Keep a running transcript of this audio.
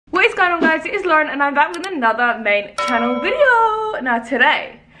going on, guys? It is Lauren and I'm back with another main channel video. Now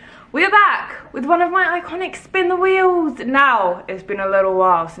today we are back with one of my iconic spin the wheels. Now it's been a little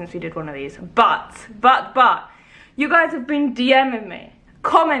while since we did one of these, but you guys have been DMing me,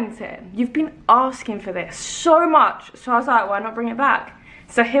 commenting, you've been asking for this so much, so I was like, why not bring it back?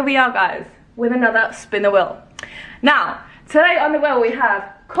 So here we are, guys, with another spin the wheel. Now today on the wheel we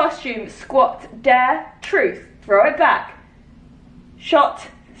have costume, squat, dare, truth, throw it back, shot,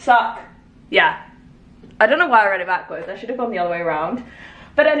 suck. Yeah, I don't know why I read it backwards. I should have gone the other way around.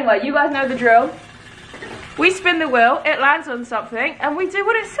 But anyway, you guys know the drill. We spin the wheel, it lands on something, and we do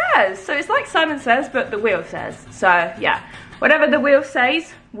what it says. So it's like Simon Says, but the wheel says. So yeah, whatever the wheel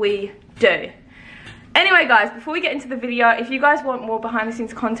says, we do. Anyway, guys, before we get into the video, if you guys want more behind the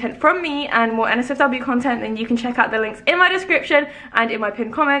scenes content from me and more NSFW content, then you can check out the links in my description and in my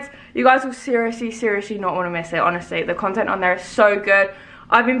pinned comments. You guys will seriously not want to miss it. Honestly, the content on there is so good.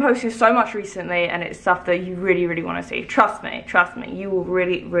 I've been posting so much recently and it's stuff that you really want to see. Trust me, you will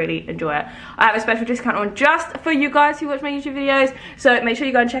really enjoy it. I have a special discount on just for you guys who watch my YouTube videos, so make sure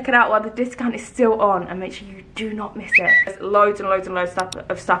you go and check it out while the discount is still on, and make sure you do not miss it. There's loads and loads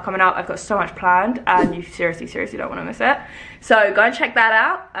of stuff coming out. I've got so much planned and you seriously don't want to miss it. So go and check that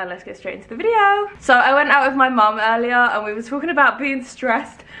out and let's get straight into the video. So I went out with my mum earlier and we were talking about being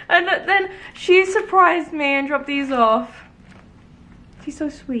stressed, and then she surprised me and dropped these off. She's so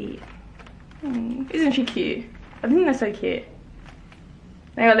sweet. Isn't she cute? I think they're so cute.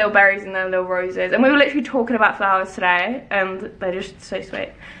 They got little berries and then little roses. And we were literally talking about flowers today and they're just so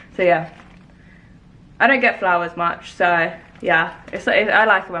sweet. So yeah. I don't get flowers much, so yeah. I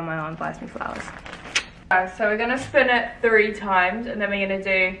like it when my mum buys me flowers. Alright, so we're gonna spin it 3 times and then we're gonna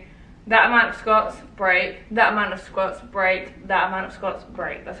do that amount of squats, break, that amount of squats, break, that amount of squats,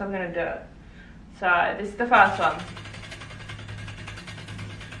 break. That's how I'm gonna do it. So this is the first one.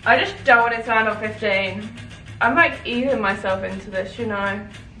 I just don't want it to land on 15. I'm like easing myself into this, you know.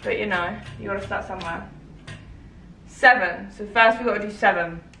 But you know, you gotta start somewhere. 7. So first we gotta do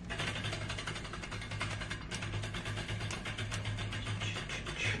 7.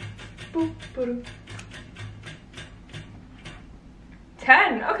 Boop, boop.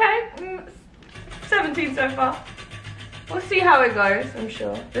 10, okay. 17 so far. We'll see how it goes, I'm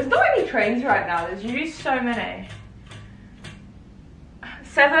sure. There's not any trains right now, there's usually so many.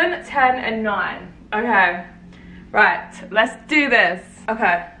 7, 10, and 9. Okay, right, let's do this.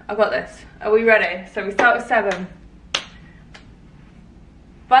 Okay, I got this. Are we ready? So we start with 7.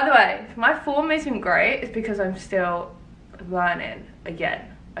 By the way, if my form isn't great, it's because I'm still learning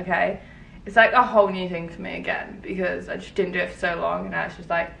again, okay? It's like a whole new thing for me again, because I just didn't do it for so long, and now it's just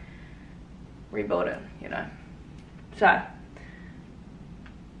like rebuilding, you know? So,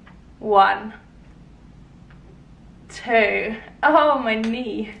 1, 2, oh my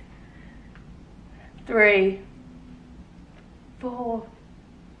knee, 3, 4,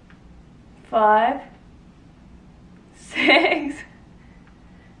 5, 6,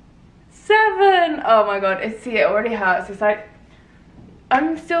 7. Oh my god, it already hurts. It's like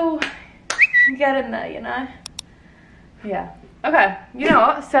I'm still getting there, you know. Yeah, okay, you know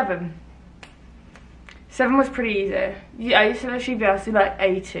what, 7 was pretty easy. Yeah, I used to literally be able to do like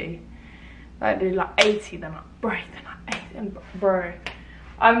 80. I do like 80, then like break, then like 80, and bro.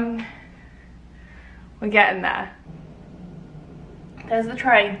 We're getting there. There's the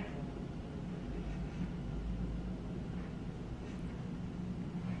train.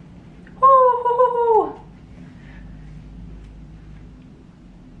 Ooh.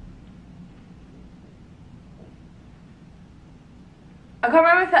 I can't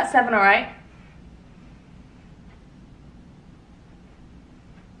remember if that's 7 or 8.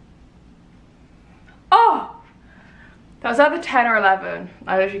 Oh! That was either 10 or 11.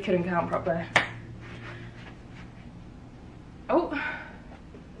 I literally couldn't count properly. Oh.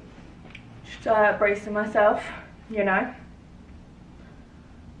 Just bracing myself, you know.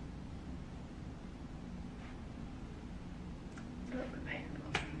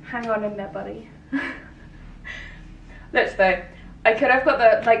 Hang on in there, buddy. Let's though. I could have got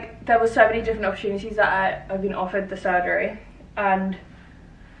the, like, there were so many different opportunities that I've been offered the surgery, and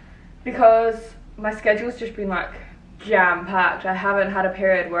because my schedule's just been like jam-packed, I haven't had a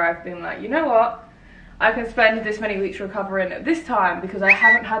period where I've been like, you know what, I can spend this many weeks recovering at this time, because I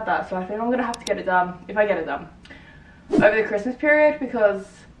haven't had that. So I think I'm gonna have to get it done, if I get it done, over the Christmas period, because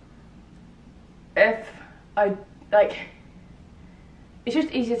if I, like, it's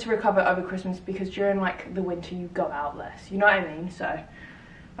just easier to recover over Christmas, because during like the winter you go out less, you know what I mean? So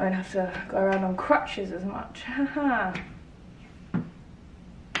I don't have to go around on crutches as much.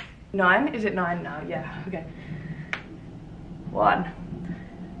 9? Is it 9 now? Yeah, okay. 1,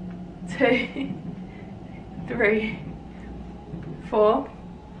 2, 3, 4,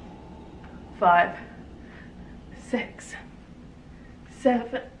 5, 6,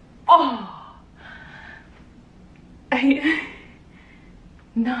 7, oh, 8,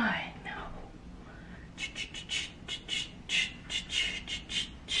 9.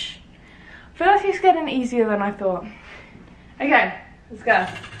 I feel like it's getting easier than I thought. Okay, let's go.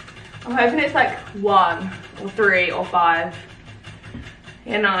 I'm hoping it's like 1 or 3 or 5.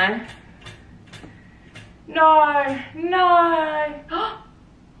 You know. No, no.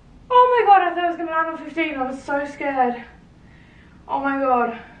 Oh my god, I thought I was gonna land on 15. I was so scared. Oh my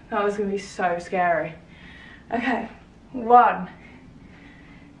god, that was gonna be so scary. Okay, 1,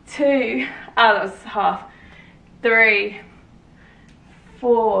 2, oh, that was half. 3,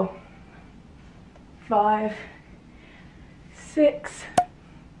 4, 5, 6,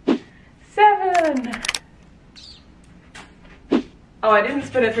 7. Oh, I didn't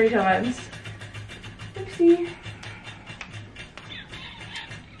spin it 3 times. Oopsie.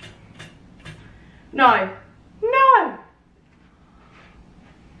 No. No!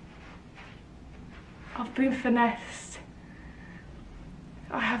 I've been finessed.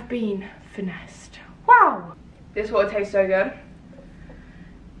 I have been finessed. Wow! This water tastes so good.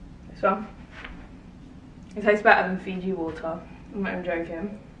 This one. It tastes better than Fiji water. I'm not even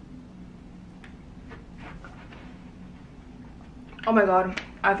joking. Oh my god,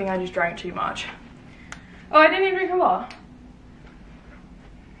 I think I just drank too much. Oh, I didn't even drink a lot.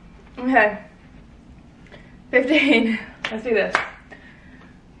 Okay. 15. Let's do this.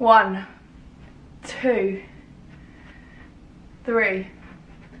 1, 2, 3,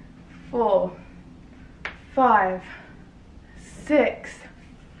 4, 5, 6,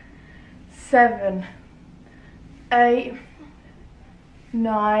 7, 8,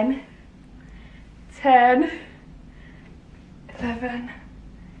 9, 10, 11,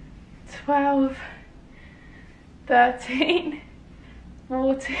 12, 13,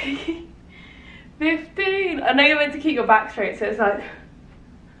 14, 15. I know you're meant to keep your back straight, so it's like,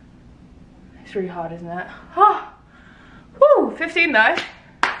 it's really hard, isn't it? Oh, woo, 15 though.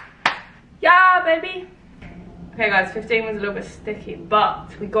 Yeah, baby. Okay guys, 15 was a little bit sticky,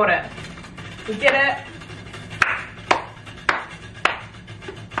 but we got it. We did it.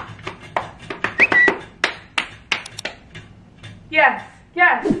 Yes,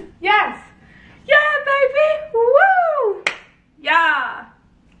 yes, yes. Yeah, baby. Woo. Yeah.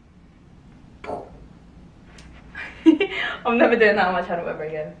 I'm never doing that on my channel ever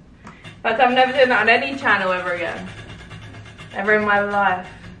again. In fact, I'm never doing that on any channel ever again. Ever in my life.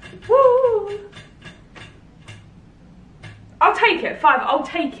 Woo. I'll take it. 5, I'll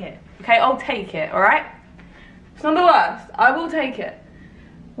take it. Okay, I'll take it, alright? It's not the worst. I will take it.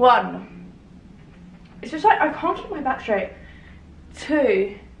 1. It's just like, I can't keep my back straight.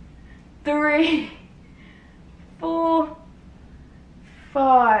 2, 3, 4,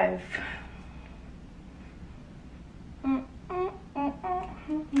 5.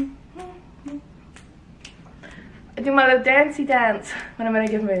 I do my little dancey dance when I'm in a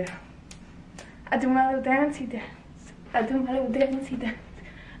good mood. I do my little dancey dance. I do my little dancey dance.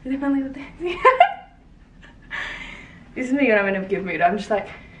 I do my little dancey. This is me when I'm in a good mood. I'm just like.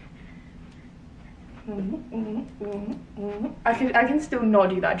 I can still not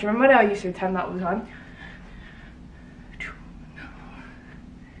do that. Do you remember when I used to attempt that all the time?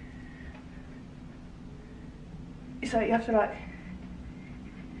 It's like you have to like.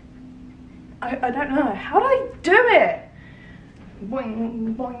 I don't know. How do I do it?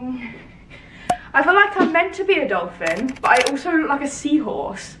 Boing, boing. I feel like I'm meant to be a dolphin, but I also look like a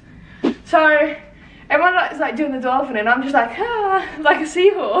seahorse. So everyone is like doing the dolphin and I'm just like, ah, like a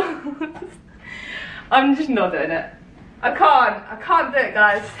seahorse. I'm just not doing it. I can't do it,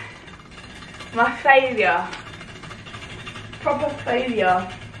 guys. My failure. Proper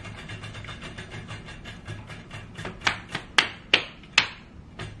failure.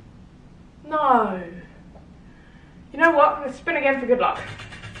 No. You know what? I'm gonna spin again for good luck.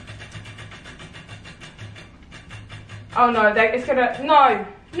 Oh no, it's gonna, no,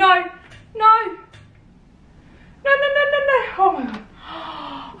 no, no. No, no, no, no, no. Oh my god.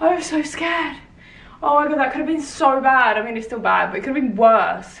 I was so scared. Oh my god, that could have been so bad. I mean, it's still bad, but it could have been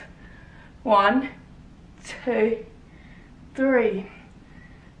worse. 1, 2, 3,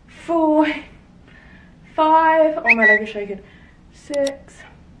 4, 5. Oh, my leg is shaking. 6,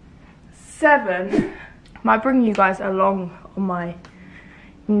 7. Might bring you guys along on my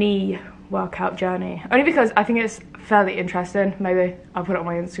knee workout journey. Only because I think it's fairly interesting. Maybe I'll put it on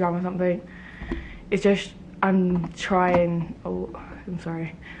my Instagram or something. It's just, I'm trying, oh, I'm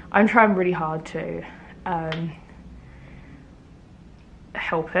sorry. I'm trying really hard to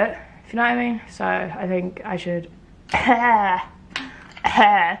help it if you know what I mean. So I think I should I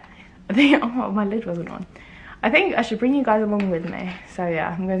think, oh, my lid wasn't on. I think I should bring you guys along with me. So yeah,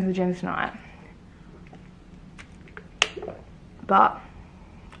 I'm going to the gym tonight, but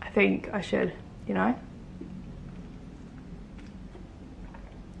I think I should, you know,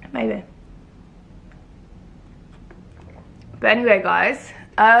 maybe. But anyway, guys,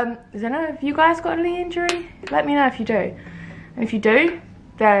 does anyone of you guys got any injury? Let me know if you do. And if you do,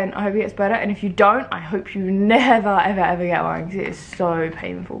 then I hope it gets better. And if you don't, I hope you never, ever get one, because it is so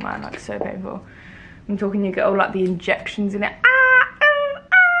painful, man. Like, so painful. I'm talking, you get all like the injections in it.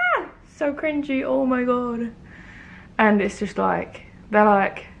 So cringy, oh my god. And it's just like, they're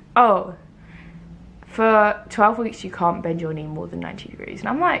like, oh, for 12 weeks you can't bend your knee more than 90 degrees. And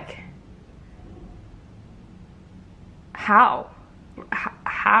I'm like, how?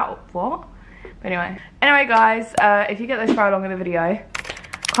 How? What? But anyway guys, if you get this far along in the video,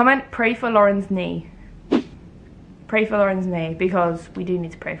 comment pray for Lauren's knee. Pray for Lauren's knee, because we do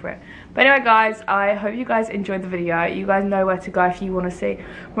need to pray for it. But anyway guys, I hope you guys enjoyed the video. You guys know where to go if you want to see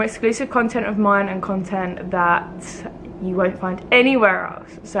more exclusive content of mine and content that you won't find anywhere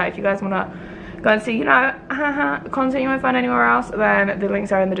else. So if you guys want to go and see, you know, content you won't find anywhere else, then the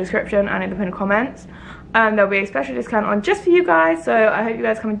links are in the description and in the pinned comments. There'll be a special discount on just for you guys, so I hope you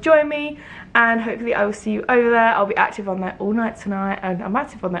guys come and join me, and hopefully I will see you over there. I'll be active on there all night tonight, and I'm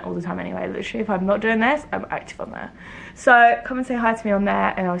active on there all the time anyway. Literally, if I'm not doing this, I'm active on there. So come and say hi to me on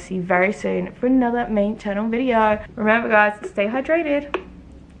there, and I'll see you very soon for another main channel video. Remember guys, stay hydrated.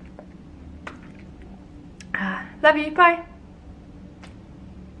 Love you, bye.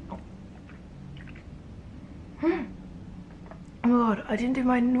 Oh my god, I didn't do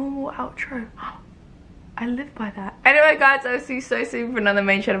my normal outro. I live by that. Anyway guys, I'll see you so soon for another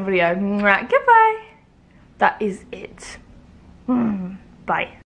main channel video. Goodbye. That is it. Bye.